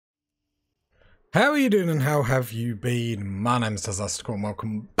How are you doing and how have you been? My name is Disaster and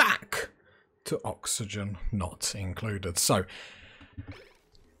welcome back to Oxygen Not Included. So,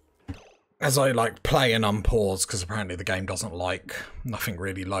 as I play and unpause, because apparently the game doesn't like nothing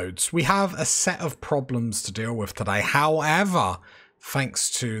really loads, we have a set of problems to deal with today. However,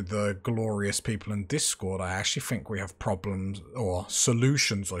 thanks to the glorious people in Discord, I actually think we have problems, or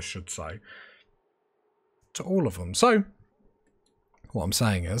solutions I should say, to all of them. So, what I'm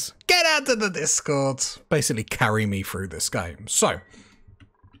saying is, get out of the Discord, basically carry me through this game. So,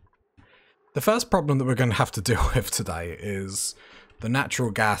 the first problem that we're going to have to deal with today is the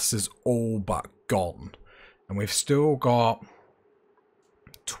natural gas is all but gone. And we've still got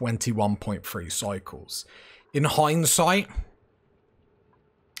 21.3 cycles. In hindsight,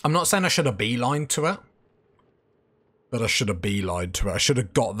 I'm not saying I should have beelined to it, but I should have beelined to it. I should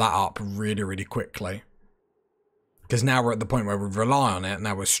have got that up really, really quickly. Because now we're at the point where we rely on it,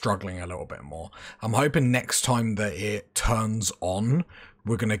 now we're struggling a little bit more. I'm hoping next time that it turns on,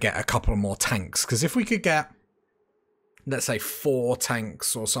 we're going to get a couple more tanks. Because if we could get, let's say, 4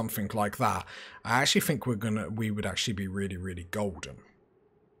 tanks or something like that, I actually think we would actually be really, really golden.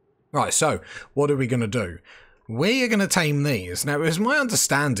 Right, so what are we going to do? We are going to tame these. Now, it was my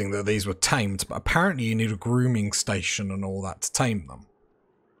understanding that these were tamed, but apparently you need a grooming station and all that to tame them.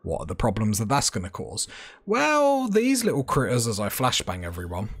 What are the problems that that's going to cause? Well, these little critters, as I flashbang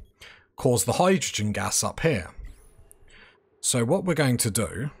everyone, cause the hydrogen gas up here. So what we're going to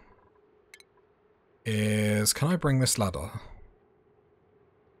do is... Can I bring this ladder?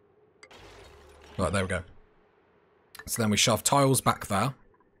 Right, there we go. So then we shove tiles back there.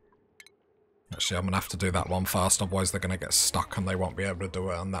 Actually, I'm going to have to do that one first, otherwise they're going to get stuck and they won't be able to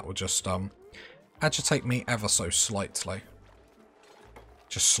do it, and that will just agitate me ever so slightly.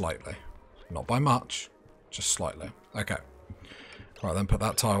 Just slightly. Not by much. Just slightly. Okay. Right, then put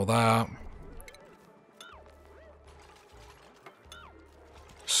that tile there.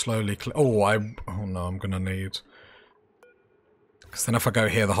 Slowly oh no, I'm going to need... Because then if I go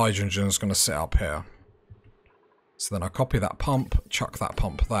here, the hydrogen is going to sit up here. So then I copy that pump, chuck that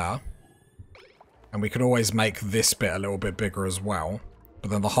pump there. And we could always make this bit a little bit bigger as well. But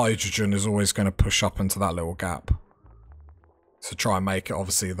then the hydrogen is always going to push up into that little gap. So try and make it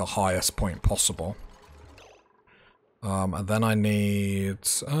obviously the highest point possible. And then I need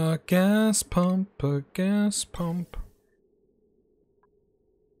a gas pump, It's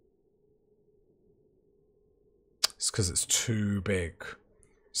because it's too big.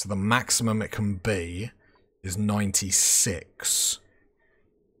 So the maximum it can be is 96.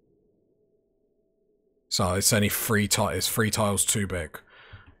 So it's only 3 tiles. It's 3 tiles too big.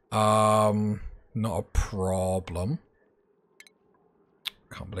 Not a problem.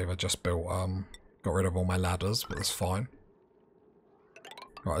 Can't believe I just built, got rid of all my ladders, but that's fine.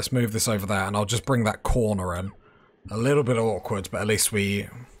 Right, let's move this over there, and I'll just bring that corner in. A little bit awkward, but at least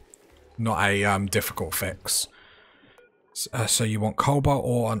not a difficult fix. So you want cobalt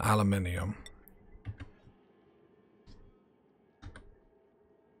or an aluminium?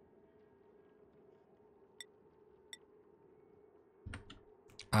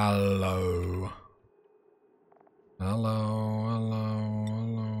 Hello. Hello.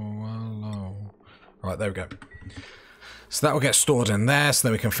 Right, there we go. So that will get stored in there, so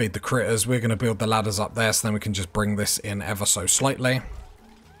then we can feed the critters. We're going to build the ladders up there, so then we can just bring this in ever so slightly.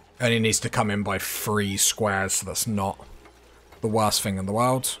 Only needs to come in by 3 squares, so that's not the worst thing in the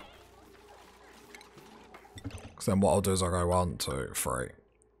world. Because then what I'll do is I'll go 1, 2, 3,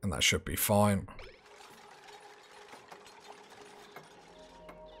 and that should be fine.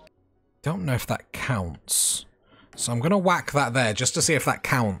 Don't know if that counts. So I'm going to whack that there just to see if that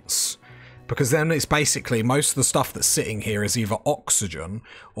counts. Because then it's basically most of the stuff that's sitting here is either oxygen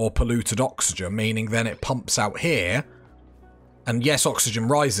or polluted oxygen, meaning then it pumps out here. And yes, oxygen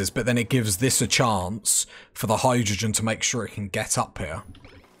rises, but then it gives this a chance for the hydrogen to make sure it can get up here.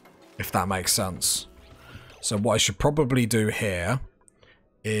 If that makes sense. So what I should probably do here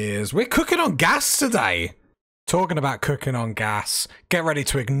is... We're cooking on gas today! Talking about cooking on gas, get ready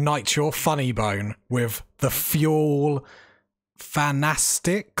to ignite your funny bone with the fuel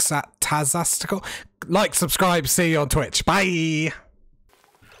fanastics at Tazastical. Like, subscribe, see you on Twitch. Bye!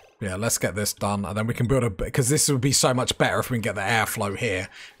 Yeah, let's get this done, and then we can build a... Because this would be so much better if we can get the airflow here,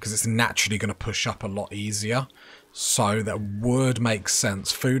 because it's naturally going to push up a lot easier. So that would make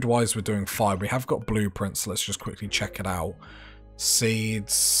sense. Food-wise, we're doing fine. We have got blueprints, so let's just quickly check it out.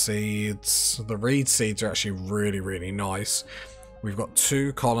 Seeds. The reed seeds are actually really, really nice. We've got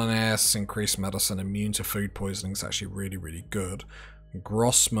 2 colonists, increased medicine, immune to food poisoning is actually really, really good.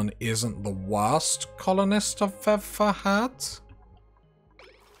 Grossman isn't the worst colonist I've ever had.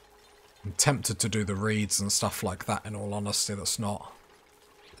 I'm tempted to do the reeds and stuff like that, in all honesty. That's not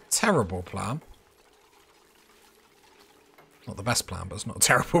a terrible plan. Not the best plan, but it's not a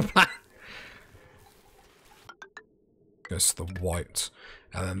terrible plan. Goes to the white.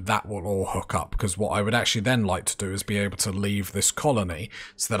 And then that will all hook up, because what I would actually then like to do is be able to leave this colony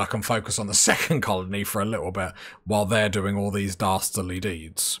so that I can focus on the second colony for a little bit while they're doing all these dastardly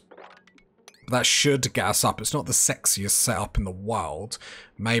deeds. That should get us up. It's not the sexiest setup in the world.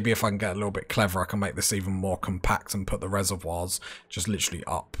 Maybe if I can get a little bit clever, I can make this even more compact and put the reservoirs just literally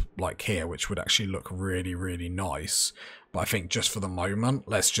up like here, which would actually look really, really nice. But I think just for the moment,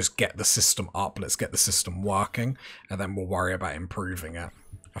 let's just get the system up. Let's get the system working, and then we'll worry about improving it.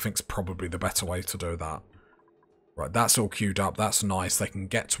 I think it's probably the better way to do that. Right, that's all queued up. That's nice. They can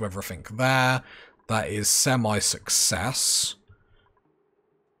get to everything there. That is semi-success.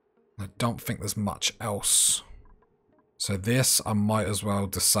 I don't think there's much else. So this I might as well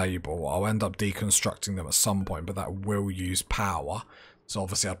disable. I'll end up deconstructing them at some point, but that will use power. So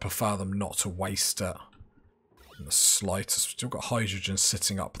obviously I'd prefer them not to waste it in the slightest. We've still got hydrogen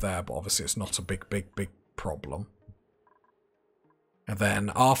sitting up there, but obviously it's not a big problem. And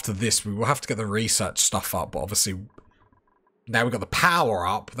then after this, we will have to get the research stuff up, but obviously now we've got the power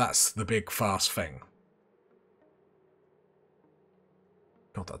up. That's the big first thing.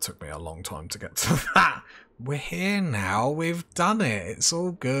 God, that took me a long time to get to that. We're here now. We've done it. It's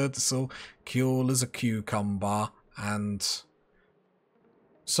all good. It's all cool as a cucumber. And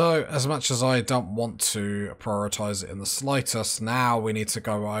so, as much as I don't want to prioritize it in the slightest, now we need to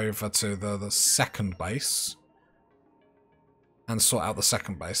go over to the second base and sort out the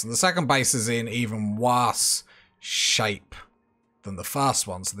second base. And the second base is in even worse shape than the first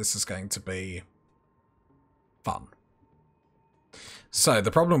one, so this is going to be fun. So,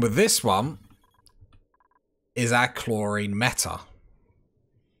 the problem with this one is our chlorine meta.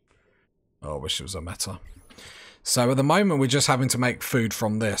 Oh, I wish it was a meta. So, at the moment, we're just having to make food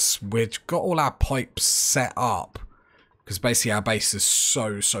from this. We've got all our pipes set up, because basically our base is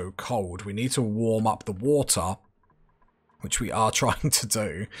so cold. We need to warm up the water, which we are trying to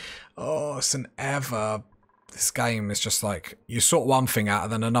do. Oh, it's an ever... This game is just like, you sort one thing out,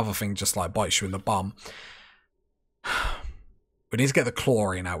 and then another thing just like bites you in the bum. We need to get the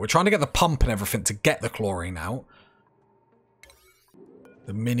chlorine out. We're trying to get the pump and everything to get the chlorine out.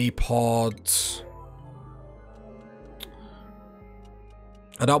 The mini pods.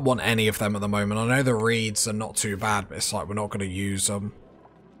 I don't want any of them at the moment. I know the reeds are not too bad, but it's like we're not going to use them.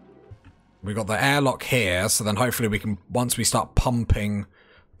 We've got the airlock here, so then hopefully we can, once we start pumping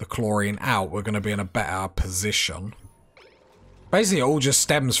the chlorine out, we're going to be in a better position. Basically, it all just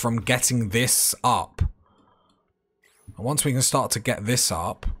stems from getting this up. And once we can start to get this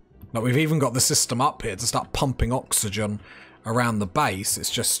up, like we've even got the system up here to start pumping oxygen around the base. It's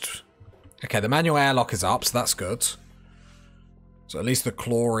just... Okay, the manual airlock is up, so that's good. So at least the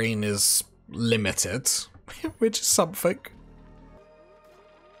chlorine is limited, which is something.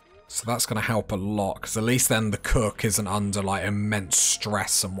 So that's going to help a lot, because at least then the cook isn't under like immense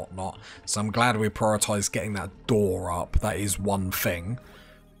stress and whatnot. So I'm glad we prioritised getting that door up. That is one thing.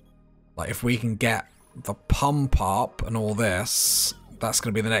 Like if we can get the pump up and all this, that's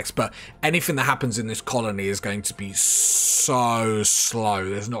going to be the next. But anything that happens in this colony is going to be so slow.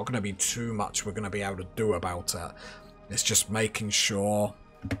 There's not going to be too much we're going to be able to do about it. It's just making sure.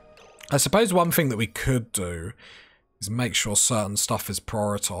 I suppose one thing that we could do is make sure certain stuff is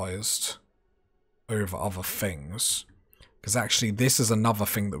prioritized over other things. Because actually this is another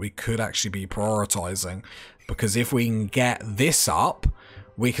thing that we could actually be prioritizing. Because if we can get this up,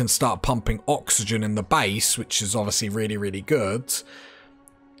 we can start pumping oxygen in the base, which is obviously really, really good.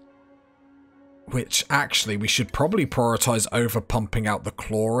 Which actually we should probably prioritize over pumping out the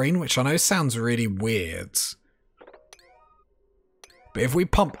chlorine, which I know sounds really weird. But if we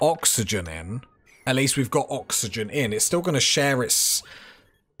pump oxygen in, at least we've got oxygen in. It's still going to share its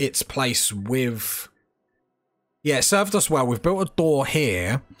place with... Yeah, it served us well. We've built a door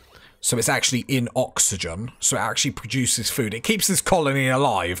here, so it's actually in oxygen. So it actually produces food. It keeps this colony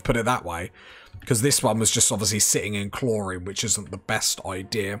alive, put it that way. Because this one was just obviously sitting in chlorine, which isn't the best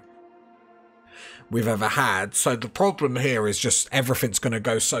idea we've ever had. So the problem here is just everything's going to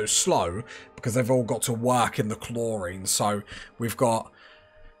go so slow because they've all got to work in the chlorine. So we've got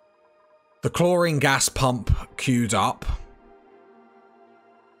the chlorine gas pump queued up.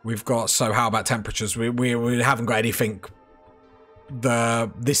 We've got, so how about temperatures? We haven't got anything.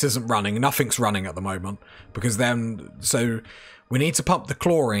 This isn't running. Nothing's running at the moment because then, so we need to pump the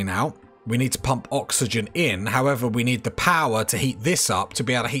chlorine out. We need to pump oxygen in. However, we need the power to heat this up to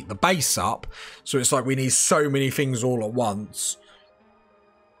be able to heat the base up. So it's like we need so many things all at once.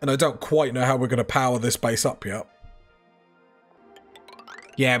 And I don't quite know how we're going to power this base up yet.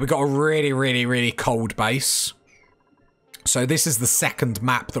 Yeah, we got a really, really, really cold base. So this is the second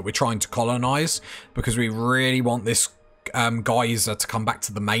map that we're trying to colonize because we really want this geyser to come back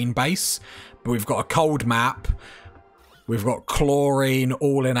to the main base. But we've got a cold map. We've got chlorine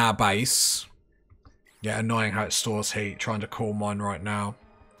all in our base. Yeah, annoying how it stores heat. Trying to cool mine right now.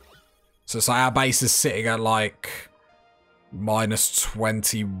 So it's like our base is sitting at like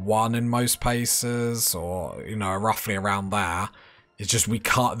 -21 in most places, or, you know, roughly around there. It's just we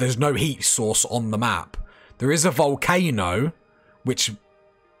can't, there's no heat source on the map. There is a volcano, which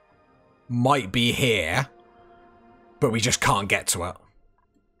might be here, but we just can't get to it.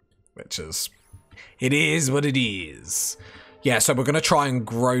 Which is, it is what it is. Yeah, so we're going to try and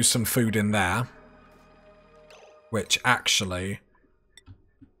grow some food in there. Which actually,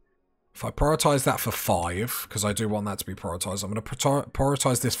 if I prioritize that for 5, because I do want that to be prioritized, I'm going to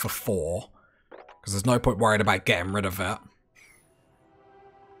prioritize this for 4, because there's no point worrying about getting rid of it.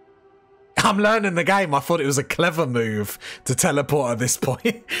 I'm learning the game. I thought it was a clever move to teleport at this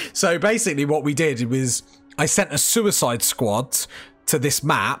point. So basically what we did was I sent a suicide squad to this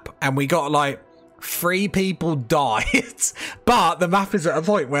map, and we got like 3 people died. But the map is at a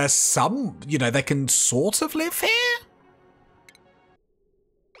point where some, you know, they can sort of live here.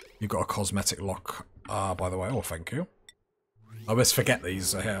 You've got a cosmetic lock, by the way. Oh, thank you. I always forget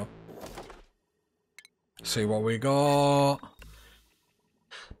these are here. See what we got.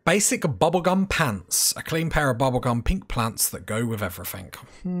 Basic bubblegum pants. A clean pair of bubblegum pink plants that go with everything.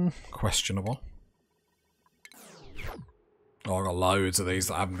 Questionable. Oh, I got loads of these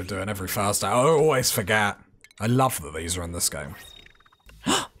that I haven't been doing every first day. I always forget. I love that these are in this game.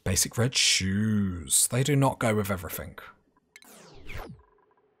 Basic red shoes. They do not go with everything.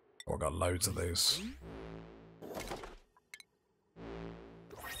 Oh, I got loads of these.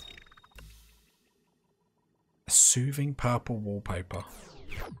 A soothing purple wallpaper.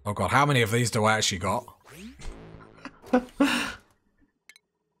 Oh god, how many of these do I actually got?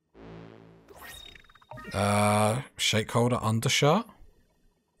 Shake holder undershirt.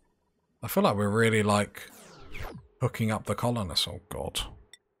 I feel like we're really like hooking up the colonists. Oh god.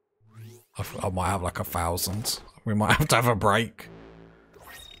 I might have like 1,000. We might have to have a break.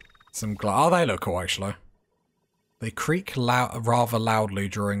 Some oh, they look cool actually. They creak rather loudly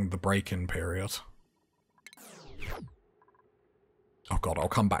during the break-in period. Oh god, I'll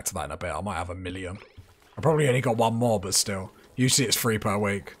come back to that in a bit. I might have 1 million. I probably only got 1 more, but still. Usually it's 3 per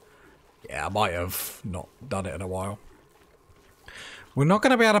week. Yeah, I might have not done it in a while. We're not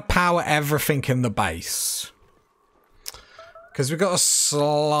going to be able to power everything in the base. Because we've got a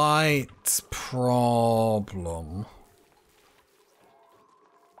slight problem.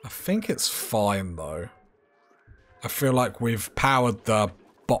 I think it's fine, though. I feel like we've powered the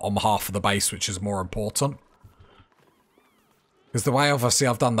bottom half of the base, which is more important. Because the way, obviously,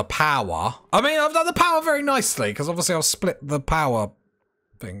 I've done the power... I mean, I've done the power very nicely, because obviously I've split the power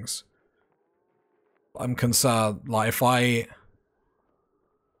things. I'm concerned, like, if I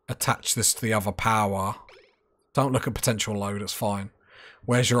attach this to the other power... Don't look at potential load, it's fine.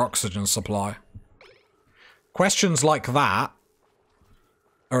 Where's your oxygen supply? Questions like that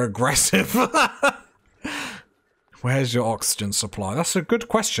are aggressive. Where's your oxygen supply? That's a good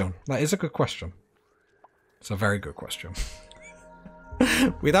question. That is a good question. It's a very good question.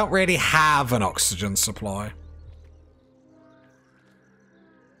 We don't really have an oxygen supply.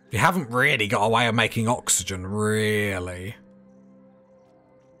 You haven't really got a way of making oxygen, really.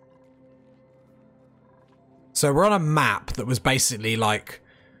 So we're on a map that was basically like,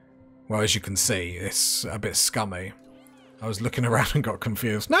 well, as you can see, it's a bit scummy. I was looking around and got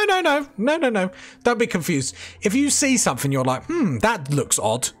confused. No. Don't be confused. If you see something, you're like, that looks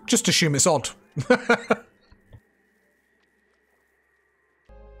odd. Just assume it's odd.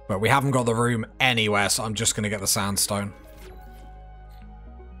 But we haven't got the room anywhere, so I'm just going to get the sandstone.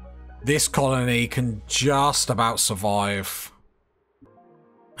 This colony can just about survive.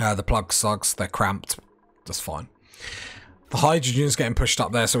 The plug sucks. They're cramped. That's fine. The hydrogen is getting pushed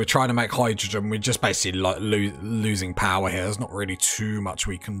up there, so we're trying to make hydrogen. We're just basically like losing power here. There's not really too much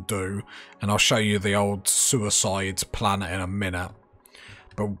we can do. And I'll show you the old suicide planet in a minute.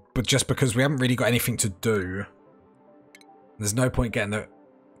 But just because we haven't really got anything to do, there's no point getting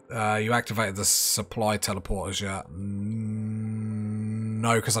the... you activated the supply teleporters yet?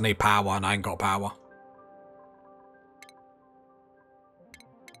 No, because I need power and I ain't got power.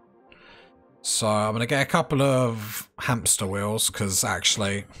 So I'm going to get a couple of hamster wheels, because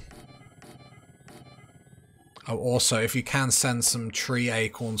actually... Oh, also, if you can send some tree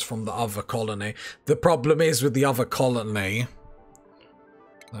acorns from the other colony. The problem is with the other colony...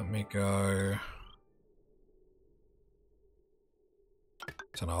 Let me go.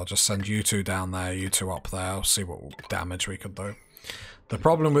 So I'll just send you two down there, you two up there. I'll see what damage we could do. The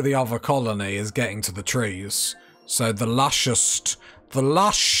problem with the other colony is getting to the trees. So the lush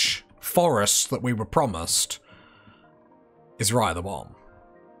forest that we were promised is right at the bottom.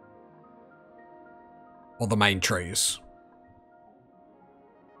 Or the main trees.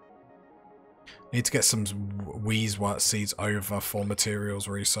 Need to get some Wheezewort seeds over for materials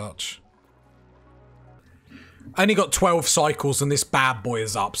research. Only got 12 cycles and this bad boy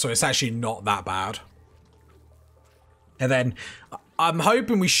is up, so it's actually not that bad. And then I'm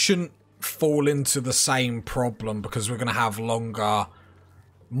hoping we shouldn't fall into the same problem because we're going to have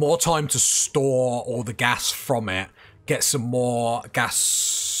more time to store all the gas from it, get some more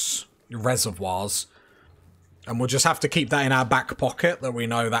gas reservoirs, and we'll just have to keep that in our back pocket that we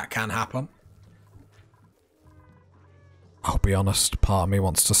know that can happen. I'll be honest, part of me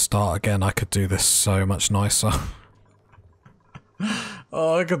wants to start again. I could do this so much nicer.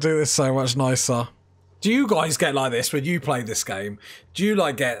 Oh, I could do this so much nicer. Do you guys get like this when you play this game? Do you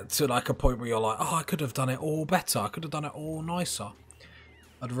like get to like a point where you're like, oh, I could have done it all better. I could have done it all nicer.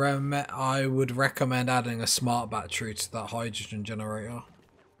 I would recommend adding a smart battery to that hydrogen generator.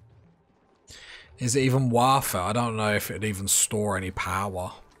 Is it even worth it? I don't know if it'd even store any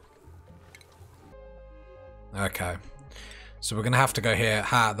power. Okay. So we're going to have to go here.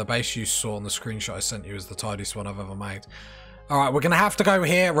 The base you saw on the screenshot I sent you is the tidiest one I've ever made. Alright, we're going to have to go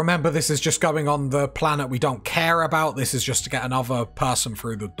here. Remember, this is just going on the planet we don't care about. This is just to get another person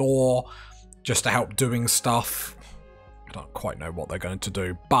through the door. Just to help doing stuff. I don't quite know what they're going to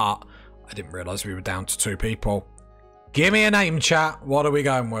do, but I didn't realise we were down to 2 people. Give me a name, chat. What are we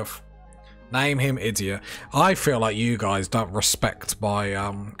going with? Name him idiot. I feel like you guys don't respect my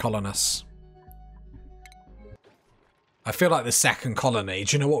colonists. I feel like the second colony,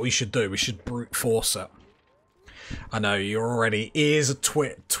 do you know what we should do? We should brute force it. I know, you're already ears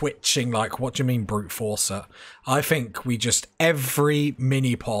twitching like, what do you mean brute force it? I think we just, every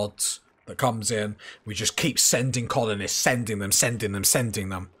mini-pod that comes in, we just keep sending colonists, sending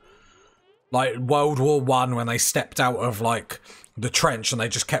them. Like World War I when they stepped out of like the trench and they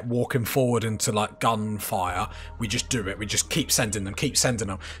just kept walking forward into like gunfire. We just do it. We just keep sending them.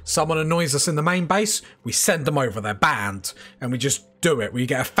 Someone annoys us in the main base, we send them over. They're banned. And we just do it. We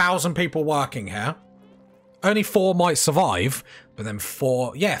get 1,000 people working here. Only 4 might survive, but then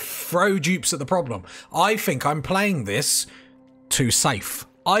 4, yeah, throw dupes at the problem. I think I'm playing this too safe.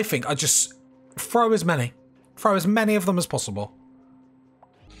 I think I just throw as many of them as possible.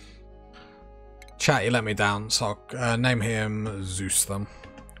 Chat, you let me down, so I'll name him Zeus then.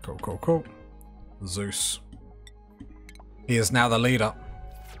 Cool. Zeus. He is now the leader.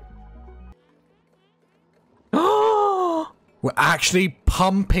 We're actually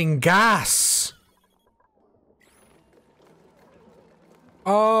pumping gas.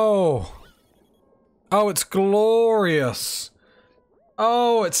 Oh, it's glorious.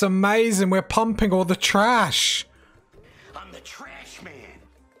 Oh, it's amazing. We're pumping all the trash. I'm the trash man.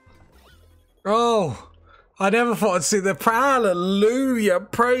 Oh, I never thought I'd see the hallelujah.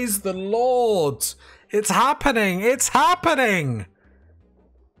 Praise the Lord. It's happening. It's happening.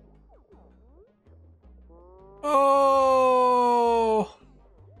 Oh.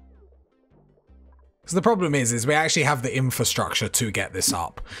 So the problem is we actually have the infrastructure to get this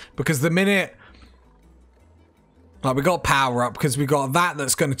up. Because the minute, like, we got power up because we got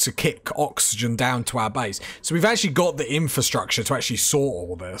that's going to kick oxygen down to our base. So we've actually got the infrastructure to actually sort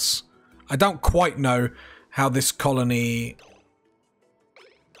all this. I don't quite know how this colony...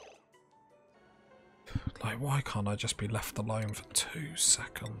 Like, why can't I just be left alone for 2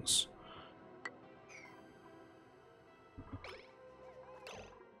 seconds?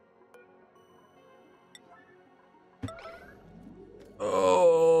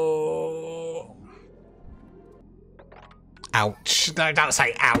 Oh. Ouch. No, don't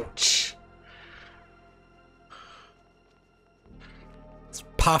say ouch. It's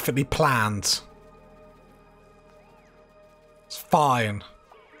perfectly planned. It's fine.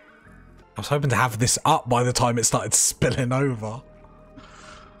 I was hoping to have this up by the time it started spilling over.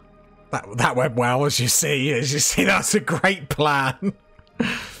 That went well, as you see. That's a great plan.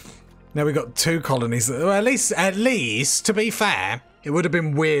 Now we got 2 colonies. Well, at least, to be fair, it would have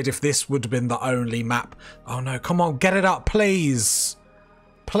been weird if this would have been the only map. Oh no, come on, get it up, please.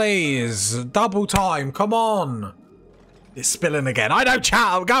 Please, double time, come on. It's spilling again. I know, chat,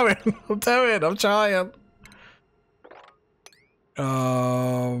 I'm going. I'm trying.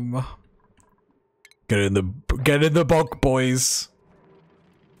 Get in the bog, boys.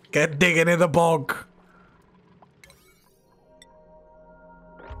 Get digging in the bog.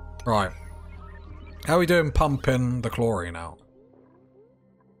 Right. How are we doing pumping the chlorine out?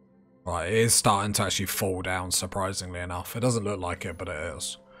 Right, it is starting to actually fall down, surprisingly enough. It doesn't look like it, but it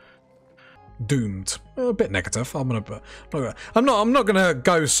is. Doomed. A bit negative. I'm not gonna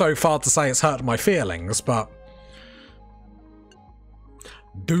go so far to say it's hurt my feelings, but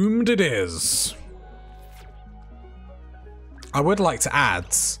doomed it is. I would like to add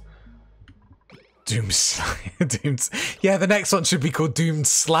Doomed Slayer. Yeah, the next one should be called Doomed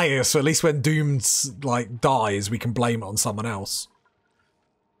Slayer, so at least when Doomed like dies, we can blame it on someone else.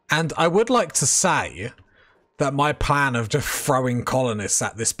 And I would like to say that my plan of just throwing colonists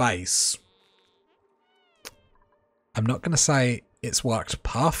at this base, I'm not going to say it's worked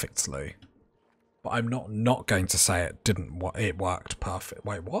perfectly, but I'm not going to say it didn't. It worked perfect.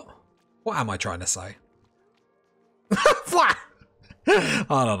 Wait, what? What am I trying to say? What? I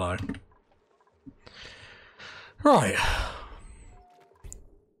don't know. Right.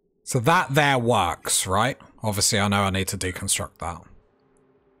 So that there works, right? Obviously, I know I need to deconstruct that.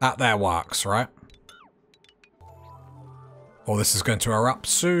 That there works, right? Oh, this is going to erupt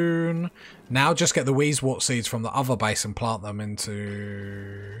soon. Now just get the Wheezewort seeds from the other base and plant them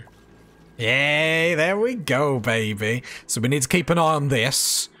into... Yay, there we go, baby. So we need to keep an eye on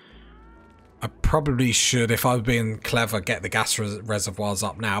this. I probably should, if I was being clever, get the gas reservoirs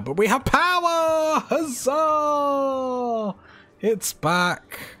up now. But we have power! Huzzah! It's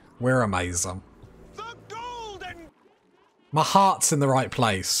back. We're amazing. My heart's in the right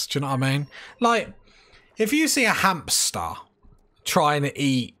place. Do you know what I mean? Like, if you see a hamster trying to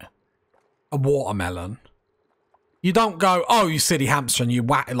eat a watermelon, you don't go, oh, you silly hamster, and you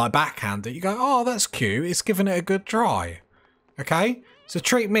whack it like backhand it. You go, oh, that's cute. It's giving it a good try. Okay? So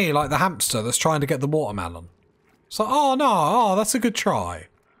treat me like the hamster that's trying to get the watermelon. It's like, oh, no, oh, that's a good try.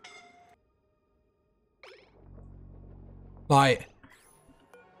 Like,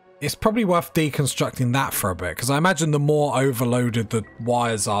 it's probably worth deconstructing that for a bit, because I imagine the more overloaded the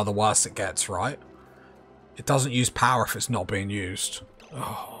wires are, the worse it gets, right? It doesn't use power if it's not being used.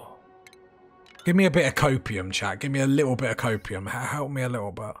 Oh. Give me a bit of copium, chat. Give me a little bit of copium. Help me a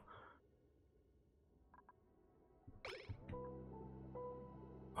little bit.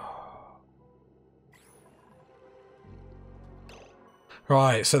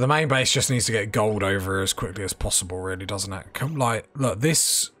 Right, so the main base just needs to get gold over as quickly as possible, really, doesn't it? Come, like, look,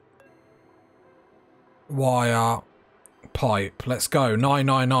 this wire pipe. Let's go.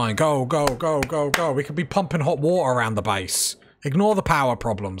 999. Go, go, go, go, go. We could be pumping hot water around the base. Ignore the power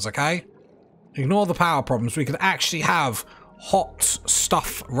problems, okay? Ignore the power problems. We could actually have hot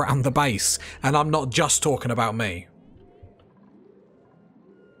stuff around the base. And I'm not just talking about me.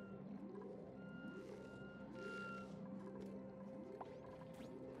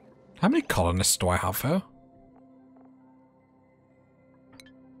 How many colonists do I have here?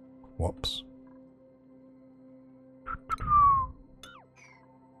 Whoops.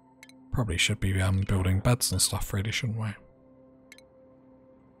 Probably should be building beds and stuff, really, shouldn't we?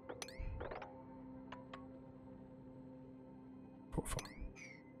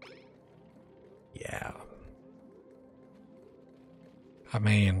 Yeah. I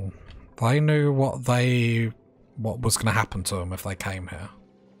mean, they knew what was going to happen to them if they came here.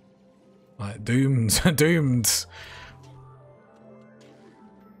 Like, doomed, doomed.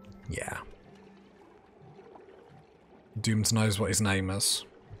 Yeah. Doomed knows what his name is.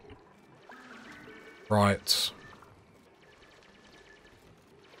 Right.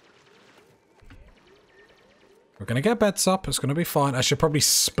 We're going to get beds up. It's going to be fine. I should probably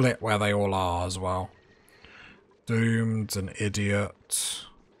split where they all are as well. Doomed, an idiot.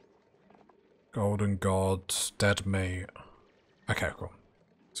 Golden God, dead meat. Okay, cool.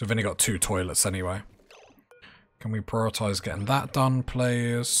 So we've only got 2 toilets anyway. Can we prioritise getting that done,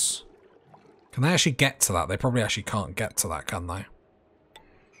 please? Can they actually get to that? They probably actually can't get to that, can they?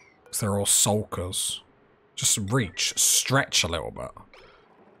 Because they're all sulkers. Just reach, stretch a little bit.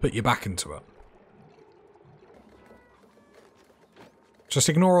 Put your back into it. Just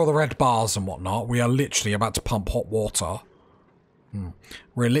ignore all the red bars and whatnot. We are literally about to pump hot water.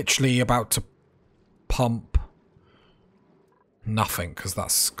 We're literally about to pump nothing, because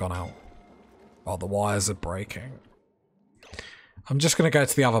that's gone out. Oh, the wires are breaking. I'm just going to go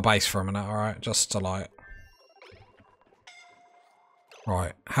to the other base for a minute, alright? Just to like...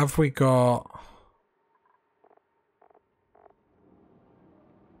 Right, have we got...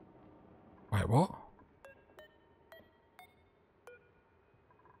 Wait, what?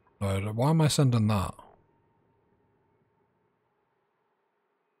 No, why am I sending that?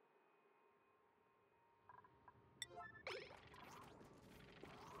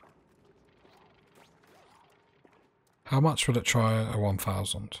 How much would it try a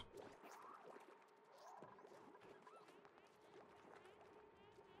 1000?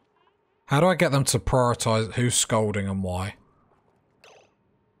 How do I get them to prioritize who's scolding and why?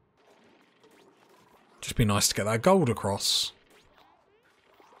 Just be nice to get that gold across.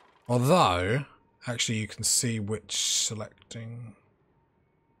 Although, actually you can see which selecting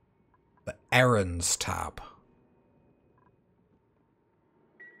the errands tab.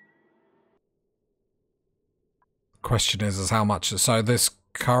 Question is how much. So this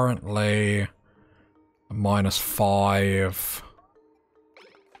currently -5.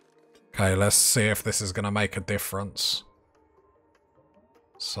 Okay, let's see if this is going to make a difference.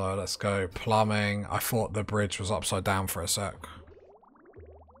 So let's go plumbing. I thought the bridge was upside down for a sec.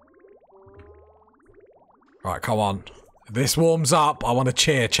 Right, come on. If this warms up, I want to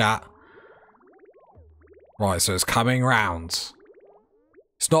cheer, chat. Right, so it's coming round.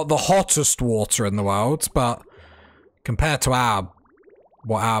 It's not the hottest water in the world, but compared to our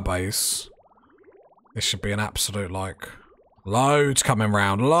base, this should be an absolute, like, loads coming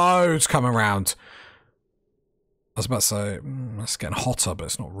round, loads coming round. I was about to say, it's getting hotter, but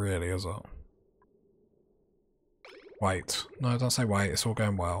it's not really, is it? Wait. No, don't say wait, it's all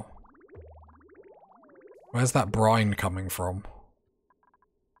going well. Where's that brine coming from?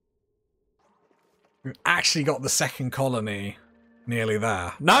 We've actually got the second colony nearly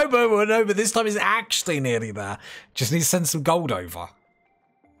there. No, but this time it's actually nearly there. Just need to send some gold over.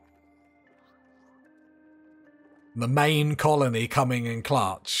 The main colony coming in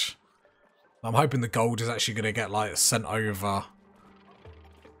clutch. I'm hoping the gold is actually going to get, like, sent over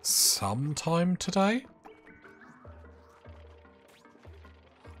sometime today.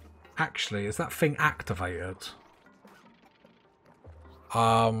 Actually, is that thing activated?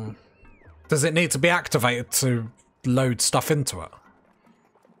 Does it need to be activated to load stuff into it?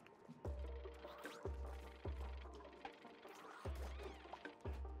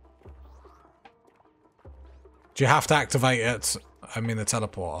 Do you have to activate it? I mean the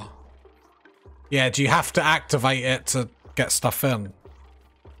teleporter. Yeah, do you have to activate it to get stuff in?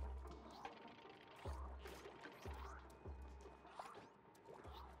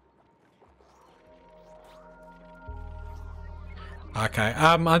 Okay,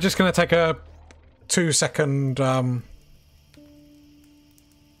 I'm just gonna take a 2-second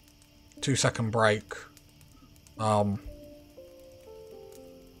break. I'll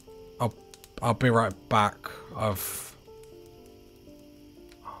be right back.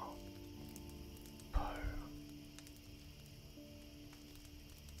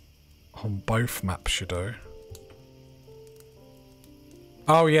 On both maps you do.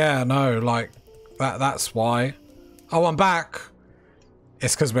 Oh yeah, no, like that's why. Oh, I'm back.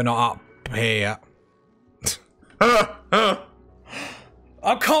 It's because we're not up here yet. Oh,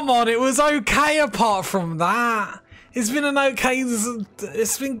 come on, it was okay apart from that. It's been an okay...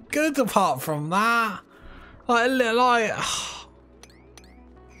 It's been good apart from that. Like...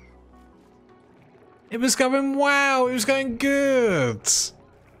 It was going well. It was going good.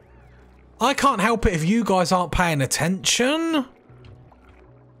 I can't help it if you guys aren't paying attention.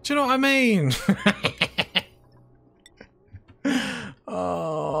 Do you know what I mean?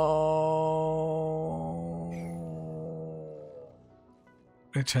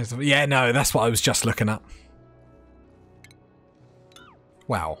 Yeah, no, that's what I was just looking at.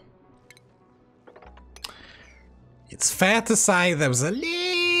 Wow. It's fair to say there was a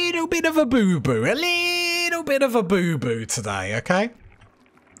little bit of a boo-boo. A little bit of a boo-boo today, okay?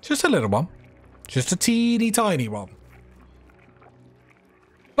 Just a little one. Just a teeny tiny one.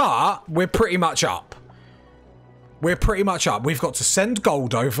 But we're pretty much up. We're pretty much up. We've got to send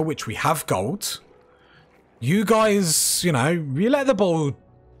gold over, which we have gold. You guys, you know, you let the ball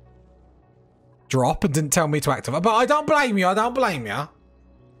drop and didn't tell me to activate. But I don't blame you. I don't blame you.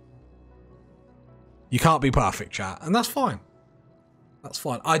 You can't be perfect, chat. And that's fine. That's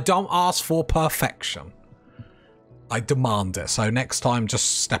fine. I don't ask for perfection. I demand it. So next time,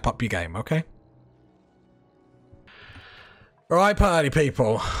 just step up your game, okay? Right, party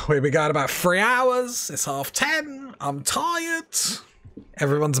people. We've been going about 3 hours. It's 10:30. I'm tired.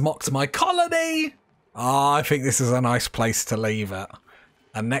 Everyone's mocked my colony. Oh, I think this is a nice place to leave it.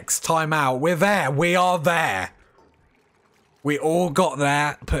 And next time out, we're there. We are there. We all got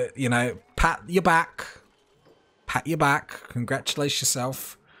there. Put, you know, pat your back. Pat your back. Congratulate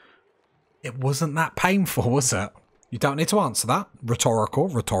yourself. It wasn't that painful, was it? You don't need to answer that.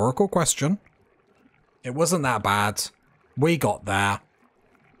 Rhetorical question. It wasn't that bad. We got there.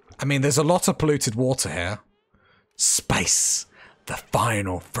 I mean, there's a lot of polluted water here. Space. The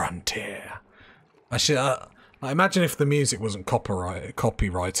final frontier. I should... I imagine if the music wasn't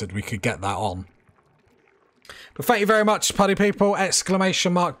copyrighted, we could get that on. But thank you very much, party people.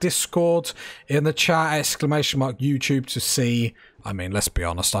 Exclamation mark Discord in the chat. Exclamation mark YouTube to see. I mean, let's be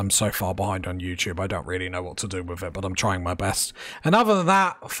honest, I'm so far behind on YouTube, I don't really know what to do with it, but I'm trying my best. And other than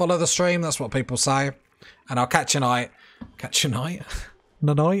that, follow the stream, that's what people say. And I'll catch you night. Catch you night?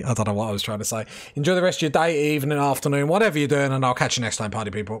 No night? I don't know what I was trying to say. Enjoy the rest of your day, evening, afternoon, whatever you're doing, and I'll catch you next time,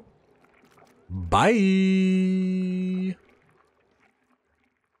 party people. Bye!